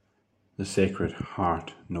The Sacred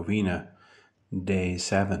Heart Novena, Day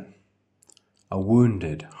 7. A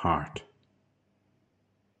Wounded Heart.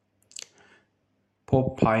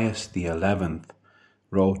 Pope Pius XI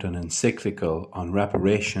wrote an encyclical on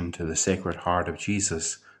reparation to the Sacred Heart of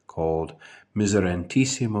Jesus called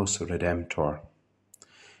Miserentissimus Redemptor.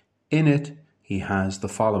 In it, he has the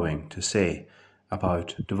following to say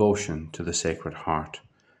about devotion to the Sacred Heart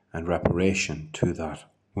and reparation to that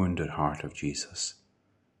wounded heart of Jesus.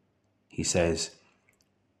 He says,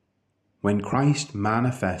 "When Christ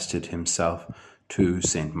manifested himself to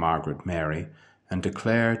St. Margaret Mary and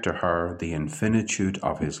declared to her the infinitude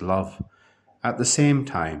of his love, at the same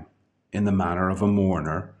time, in the manner of a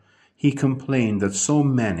mourner, he complained that so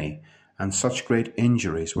many and such great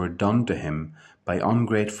injuries were done to him by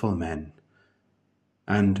ungrateful men.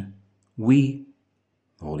 And we,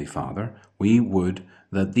 Holy Father, we would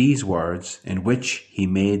that these words in which he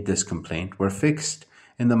made this complaint were fixed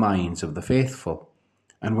in the minds of the faithful,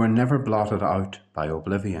 and were never blotted out by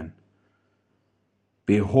oblivion.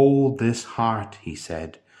 Behold this heart, he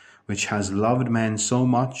said, which has loved men so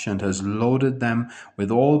much and has loaded them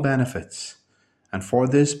with all benefits, and for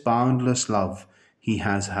this boundless love he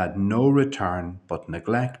has had no return but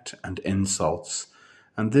neglect and insults,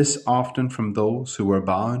 and this often from those who were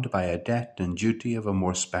bound by a debt and duty of a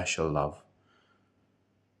more special love.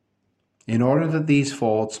 In order that these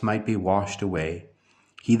faults might be washed away,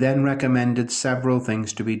 he then recommended several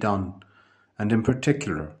things to be done, and in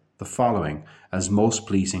particular the following as most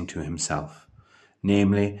pleasing to himself,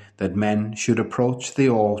 namely, that men should approach the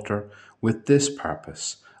altar with this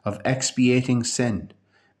purpose of expiating sin,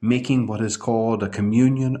 making what is called a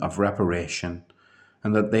communion of reparation,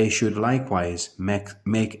 and that they should likewise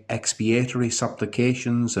make expiatory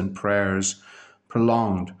supplications and prayers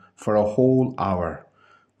prolonged for a whole hour,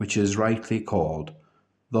 which is rightly called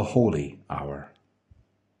the Holy Hour."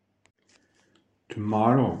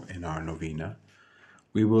 Tomorrow in our novena,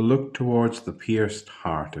 we will look towards the pierced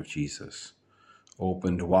heart of Jesus,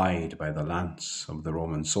 opened wide by the lance of the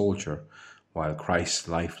Roman soldier while Christ's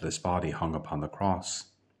lifeless body hung upon the cross.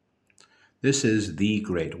 This is the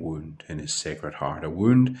great wound in his Sacred Heart, a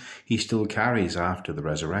wound he still carries after the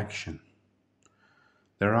resurrection.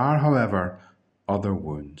 There are, however, other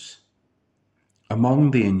wounds.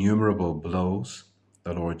 Among the innumerable blows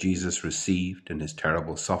the Lord Jesus received in his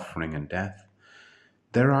terrible suffering and death,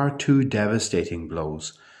 there are two devastating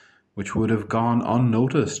blows which would have gone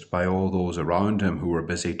unnoticed by all those around him who were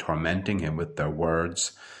busy tormenting him with their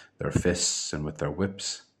words, their fists, and with their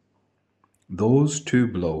whips. Those two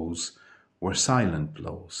blows were silent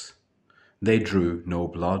blows. They drew no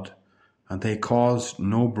blood, and they caused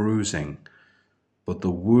no bruising, but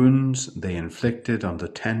the wounds they inflicted on the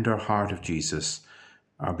tender heart of Jesus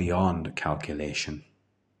are beyond calculation.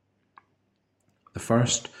 The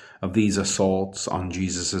first of these assaults on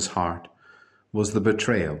Jesus' heart was the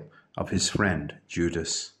betrayal of his friend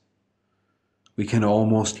Judas. We can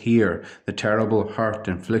almost hear the terrible hurt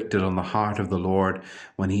inflicted on the heart of the Lord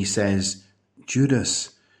when he says,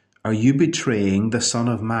 "Judas, are you betraying the Son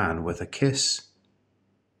of Man with a kiss?"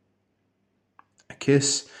 A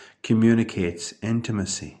kiss communicates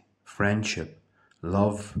intimacy, friendship,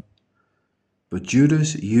 love. But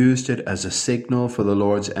Judas used it as a signal for the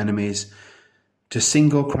Lord's enemies to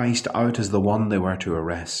single Christ out as the one they were to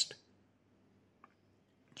arrest.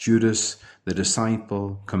 Judas, the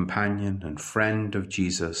disciple, companion, and friend of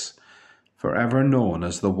Jesus, forever known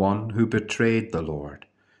as the one who betrayed the Lord,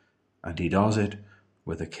 and he does it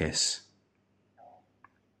with a kiss.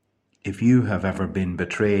 If you have ever been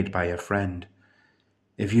betrayed by a friend,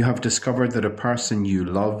 if you have discovered that a person you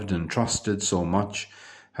loved and trusted so much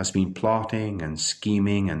has been plotting and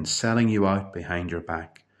scheming and selling you out behind your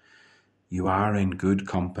back, you are in good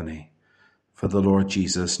company, for the Lord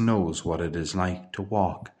Jesus knows what it is like to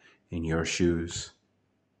walk in your shoes.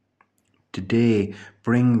 Today,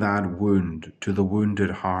 bring that wound to the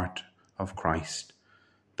wounded heart of Christ,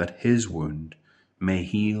 that his wound may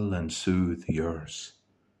heal and soothe yours.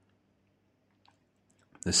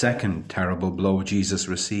 The second terrible blow Jesus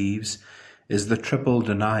receives is the triple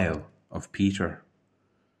denial of Peter.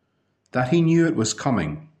 That he knew it was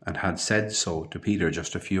coming and had said so to Peter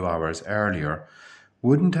just a few hours earlier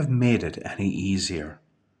wouldn't have made it any easier.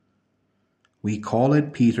 We call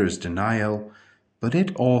it Peter's denial, but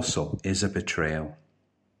it also is a betrayal.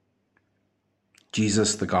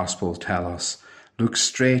 Jesus, the Gospels tell us, looks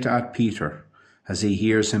straight at Peter as he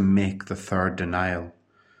hears him make the third denial.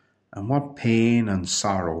 And what pain and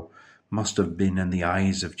sorrow must have been in the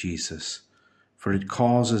eyes of Jesus, for it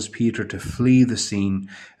causes Peter to flee the scene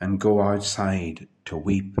and go outside to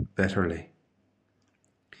weep bitterly.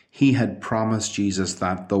 He had promised Jesus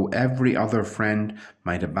that though every other friend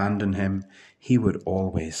might abandon him, he would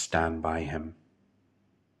always stand by him.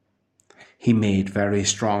 He made very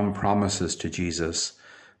strong promises to Jesus,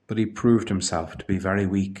 but he proved himself to be very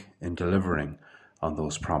weak in delivering on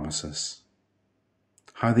those promises.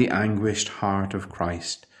 How the anguished heart of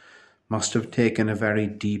Christ must have taken a very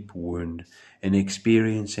deep wound in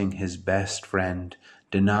experiencing his best friend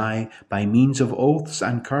deny by means of oaths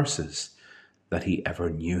and curses that he ever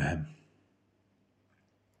knew him.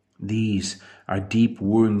 These are deep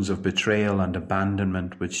wounds of betrayal and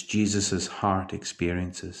abandonment which Jesus' heart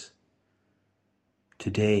experiences.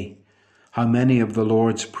 Today, how many of the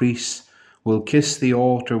Lord's priests will kiss the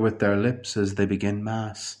altar with their lips as they begin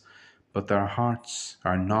Mass, but their hearts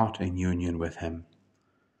are not in union with him?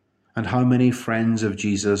 And how many friends of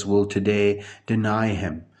Jesus will today deny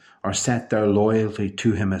him or set their loyalty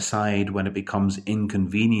to him aside when it becomes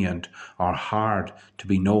inconvenient or hard to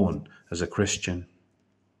be known as a Christian?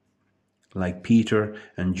 Like Peter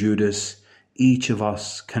and Judas, each of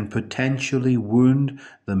us can potentially wound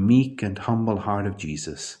the meek and humble heart of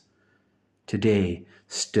Jesus. Today,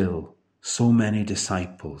 still, so many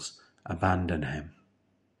disciples abandon him.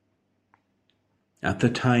 At the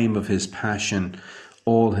time of his passion,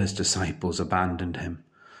 all his disciples abandoned him.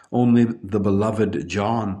 Only the beloved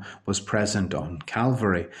John was present on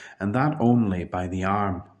Calvary, and that only by the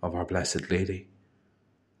arm of our Blessed Lady.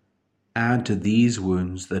 Add to these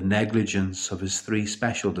wounds the negligence of his 3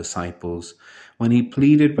 special disciples when he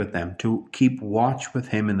pleaded with them to keep watch with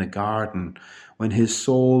him in the garden when his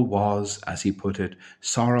soul was, as he put it,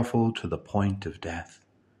 sorrowful to the point of death.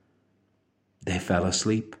 They fell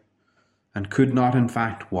asleep and could not in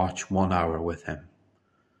fact watch 1 hour with him.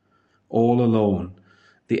 All alone,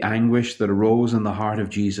 the anguish that arose in the heart of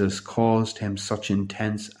Jesus caused him such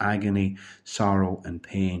intense agony, sorrow, and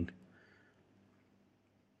pain.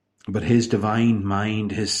 But his divine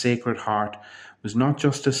mind, his sacred heart, was not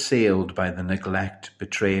just assailed by the neglect,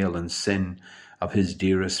 betrayal, and sin of his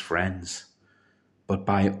dearest friends, but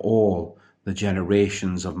by all the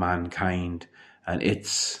generations of mankind and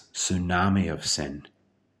its tsunami of sin.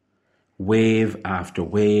 Wave after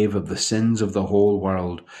wave of the sins of the whole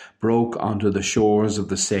world broke onto the shores of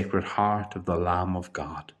the sacred heart of the Lamb of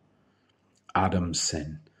God. Adam's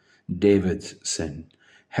sin, David's sin,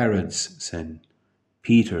 Herod's sin,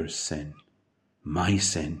 Peter's sin, my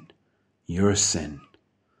sin, your sin.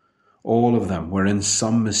 All of them were in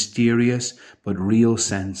some mysterious but real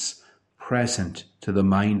sense present to the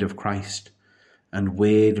mind of Christ and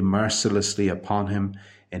weighed mercilessly upon him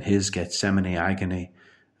in his Gethsemane agony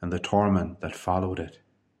and the torment that followed it.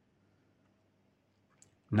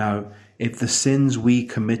 Now, if the sins we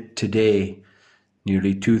commit today,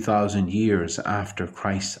 nearly 2,000 years after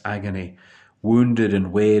Christ's agony, wounded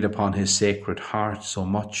and weighed upon his sacred heart so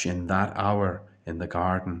much in that hour in the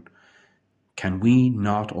garden, can we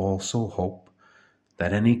not also hope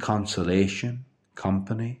that any consolation,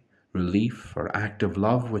 company, relief, or act of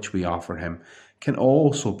love which we offer him can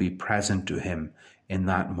also be present to him in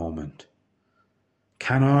that moment?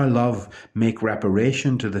 Can our love make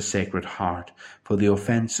reparation to the Sacred Heart for the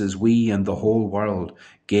offences we and the whole world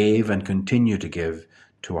gave and continue to give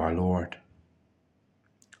to our Lord?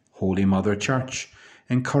 Holy Mother Church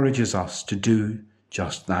encourages us to do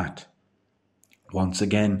just that. Once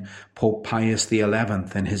again, Pope Pius XI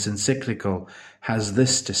in his encyclical has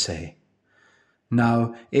this to say: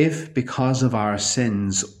 "Now, if because of our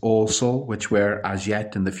sins also, which were as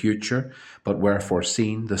yet in the future, but were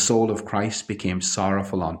foreseen, the soul of Christ became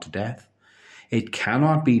sorrowful unto death, it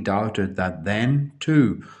cannot be doubted that then,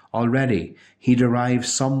 too, already he derived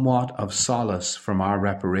somewhat of solace from our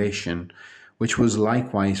reparation, which was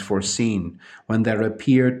likewise foreseen when there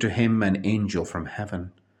appeared to him an angel from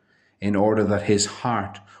heaven, in order that his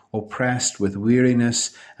heart, oppressed with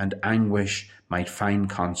weariness and anguish, might find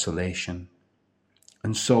consolation.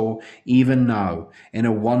 And so, even now, in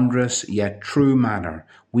a wondrous yet true manner,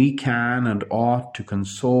 we can and ought to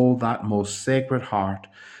console that most sacred heart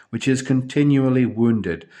which is continually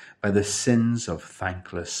wounded by the sins of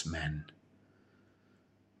thankless men."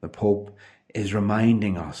 The Pope is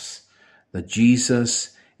reminding us that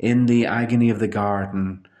Jesus, in the agony of the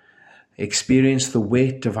garden, experienced the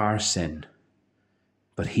weight of our sin,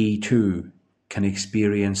 but he too can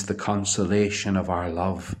experience the consolation of our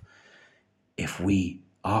love if we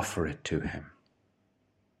offer it to him.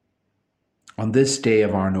 On this day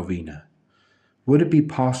of our novena, would it be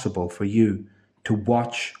possible for you to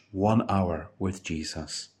watch 1 hour with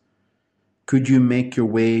Jesus? Could you make your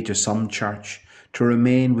way to some church to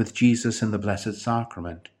remain with Jesus in the Blessed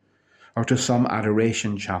Sacrament, or to some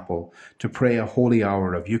adoration chapel to pray a holy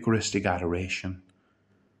hour of Eucharistic adoration?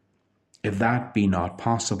 If that be not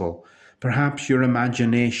possible, perhaps your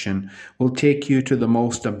imagination will take you to the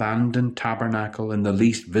most abandoned tabernacle in the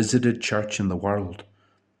least visited church in the world.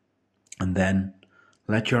 And then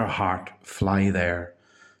let your heart fly there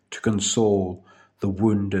to console the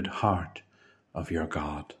wounded heart of your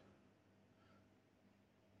God.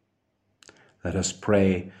 Let us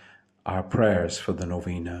pray our prayers for the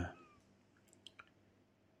novena.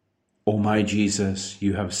 O my Jesus,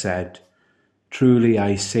 you have said, "Truly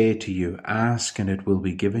I say to you, ask and it will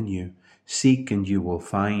be given you, seek and you will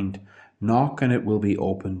find, knock and it will be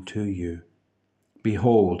opened to you.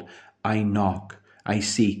 Behold, I knock, I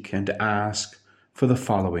seek and ask for the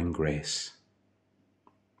following grace."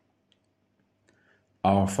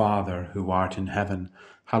 Our Father, who art in heaven,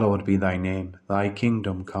 hallowed be thy name. Thy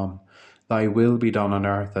kingdom come, thy will be done on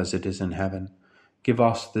earth as it is in heaven. Give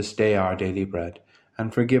us this day our daily bread,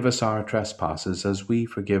 and forgive us our trespasses as we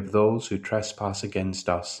forgive those who trespass against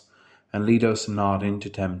us. And lead us not into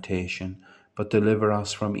temptation, but deliver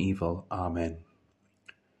us from evil. Amen.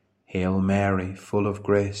 Hail Mary, full of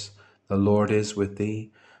grace, the Lord is with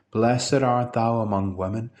thee. Blessed art thou among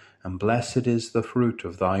women, and blessed is the fruit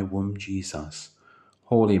of thy womb, Jesus.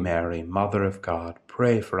 Holy Mary, Mother of God,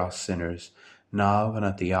 pray for us sinners, now and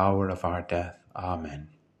at the hour of our death. Amen.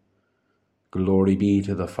 Glory be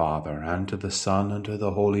to the Father, and to the Son, and to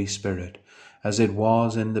the Holy Spirit, as it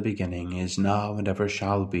was in the beginning, is now, and ever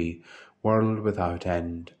shall be, world without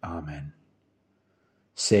end. Amen.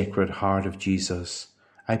 Sacred Heart of Jesus,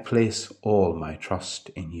 I place all my trust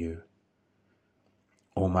in you.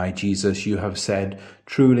 O my Jesus, you have said,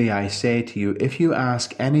 "Truly I say to you, if you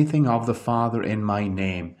ask anything of the Father in my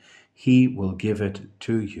name, he will give it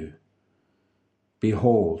to you."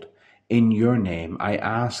 Behold, in your name I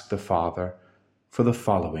ask the Father for the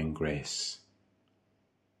following grace.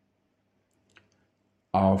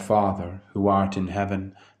 Our Father, who art in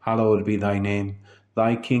heaven, hallowed be thy name.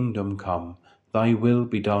 Thy kingdom come, thy will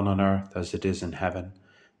be done on earth as it is in heaven.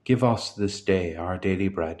 Give us this day our daily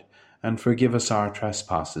bread, and forgive us our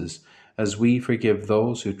trespasses, as we forgive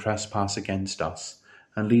those who trespass against us.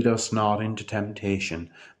 And lead us not into temptation,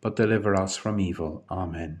 but deliver us from evil.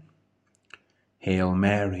 Amen. Hail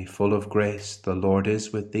Mary, full of grace, the Lord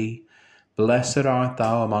is with thee. Blessed art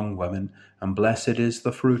thou among women, and blessed is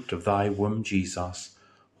the fruit of thy womb, Jesus.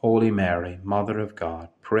 Holy Mary, Mother of God,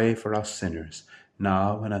 pray for us sinners,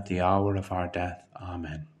 now and at the hour of our death.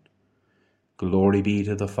 Amen. Glory be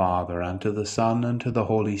to the Father, and to the Son, and to the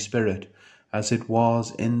Holy Spirit, as it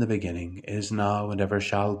was in the beginning, is now, and ever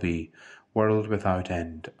shall be, world without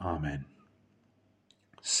end. Amen.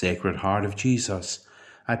 Sacred Heart of Jesus,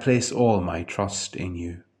 I place all my trust in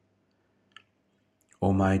you.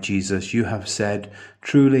 O my Jesus, you have said,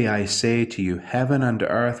 "Truly I say to you, heaven and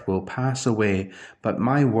earth will pass away, but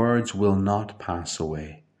my words will not pass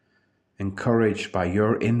away." Encouraged by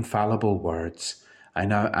your infallible words, I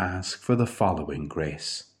now ask for the following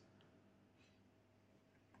grace.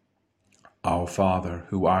 Our Father,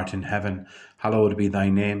 who art in heaven, hallowed be thy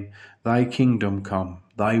name. Thy kingdom come,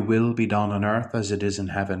 thy will be done on earth as it is in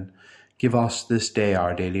heaven. Give us this day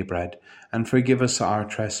our daily bread, and forgive us our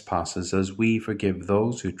trespasses as we forgive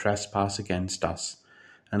those who trespass against us.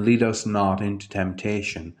 And lead us not into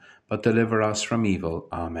temptation, but deliver us from evil.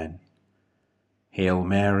 Amen. Hail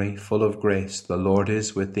Mary, full of grace, the Lord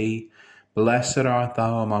is with thee. Blessed art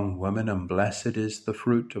thou among women, and blessed is the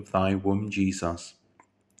fruit of thy womb, Jesus.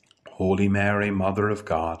 Holy Mary, Mother of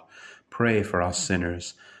God, pray for us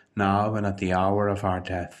sinners, now and at the hour of our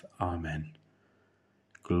death. Amen.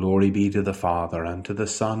 Glory be to the Father, and to the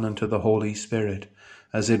Son, and to the Holy Spirit,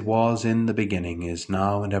 as it was in the beginning, is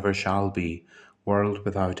now, and ever shall be, world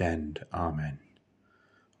without end. Amen.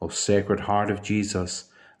 O Sacred Heart of Jesus,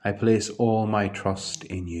 I place all my trust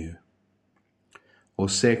in you. O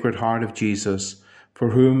Sacred Heart of Jesus,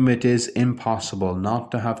 for whom it is impossible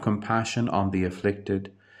not to have compassion on the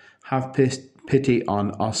afflicted, have pity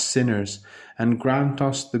on us sinners, and grant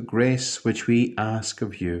us the grace which we ask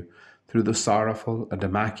of you, through the sorrowful and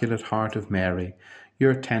immaculate heart of Mary,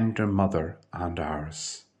 your tender mother and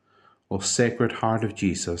ours. O Sacred Heart of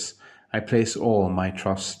Jesus, I place all my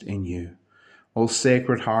trust in you. O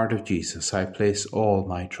Sacred Heart of Jesus, I place all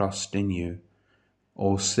my trust in you.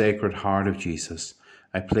 O Sacred Heart of Jesus,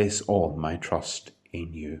 I place all my trust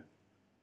in you.